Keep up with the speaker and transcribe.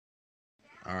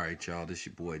All right, y'all. This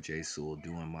your boy Jay Sewell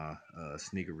doing my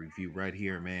sneaker review right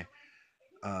here, man.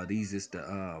 These is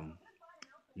the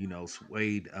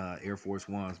suede Air Force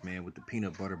Ones, man, with the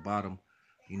peanut butter bottom.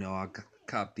 I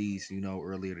copped these,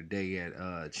 earlier today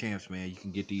at Champs, man. You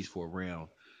can get these for around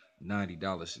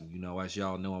 $90. As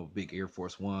y'all know, I'm a big Air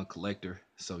Force One collector,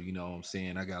 so you know what I'm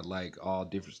saying. I got like all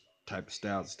different type of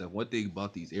styles and stuff. One thing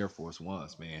about these Air Force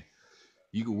Ones, man,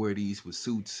 you can wear these with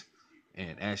suits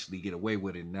and actually get away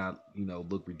with it and not,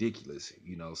 look ridiculous.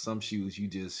 Some shoes you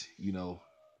just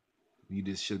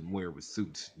shouldn't wear with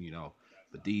suits.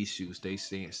 But these shoes they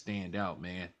stand out,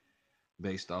 man,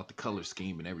 based off the color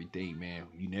scheme and everything, man.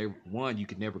 You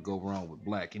can never go wrong with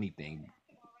black anything.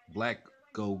 Black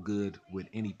go good with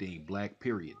anything, black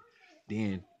period.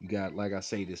 Then you got, like I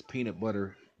say, this peanut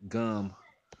butter gum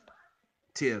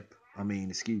tip,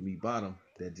 excuse me, bottom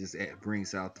that just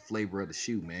brings out the flavor of the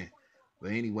shoe, man.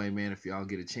 But anyway, man, if y'all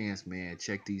get a chance, man,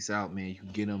 check these out, man. You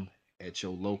can get them at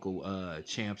your local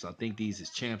Champs. I think these is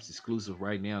Champs exclusive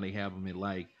right now. They have them in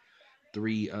like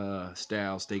three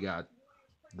styles. They got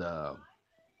the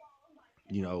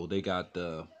they got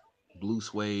the blue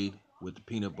suede with the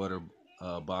peanut butter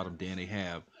bottom. Then they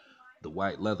have the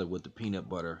white leather with the peanut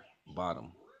butter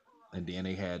bottom. And then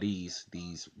they had these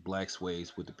black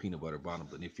suedes with the peanut butter bottom.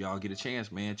 But if y'all get a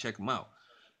chance, man, check them out.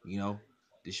 You know,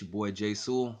 this your boy Jay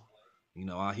Sewell.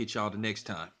 I'll hit y'all the next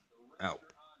time. Out.